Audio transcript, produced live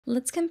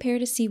Let's compare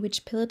to see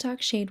which Pillow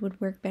Talk shade would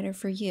work better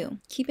for you.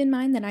 Keep in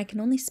mind that I can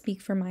only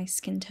speak for my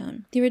skin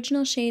tone. The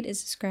original shade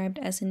is described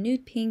as a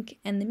nude pink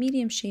and the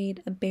medium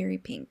shade a berry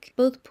pink.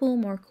 Both pull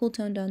more cool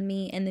toned on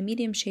me, and the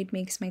medium shade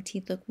makes my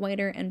teeth look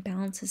whiter and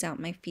balances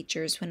out my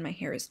features when my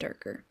hair is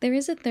darker. There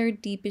is a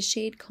third deepest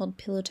shade called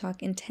Pillow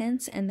Talk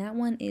Intense, and that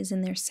one is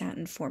in their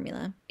satin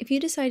formula. If you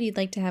decide you'd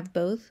like to have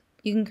both,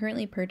 you can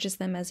currently purchase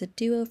them as a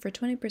duo for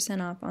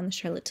 20% off on the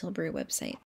Charlotte Tilbury website.